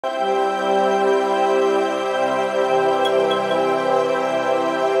The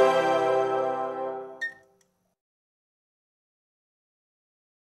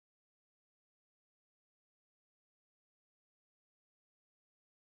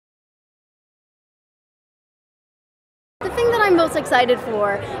thing that I'm most excited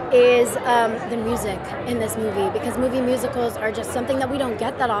for is the music in this movie, because movie musicals are just something that we don't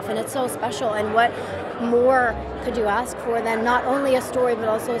get that often. It's so special, and what more could you ask for than not only a story, but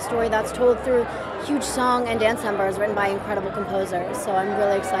also a story that's told through huge song and dance numbers written by incredible composers. So I'm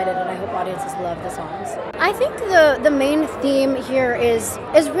really excited, and I hope audiences love the songs. I think the main theme here is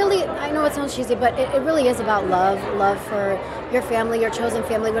really, I know it sounds cheesy, but it really is about love for your family, your chosen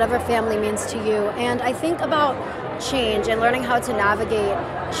family, whatever family means to you. And I think about change and learning how to navigate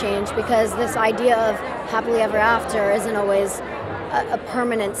change, because this idea of happily ever after isn't always a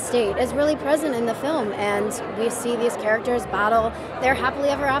permanent state, is really present in the film, and we see these characters battle their happily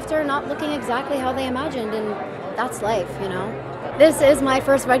ever after not looking exactly how they imagined, and that's life, you know. This is my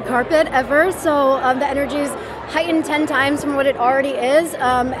first red carpet ever, so the energy is heightened 10 times from what it already is,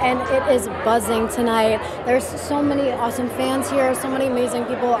 and it is buzzing tonight. There's so many awesome fans here, so many amazing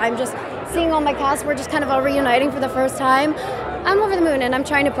people. I'm just seeing all my cast. We're just kind of all reuniting for the first time. I'm over the moon, and I'm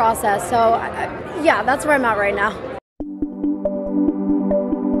trying to process, so yeah, that's where I'm at right now.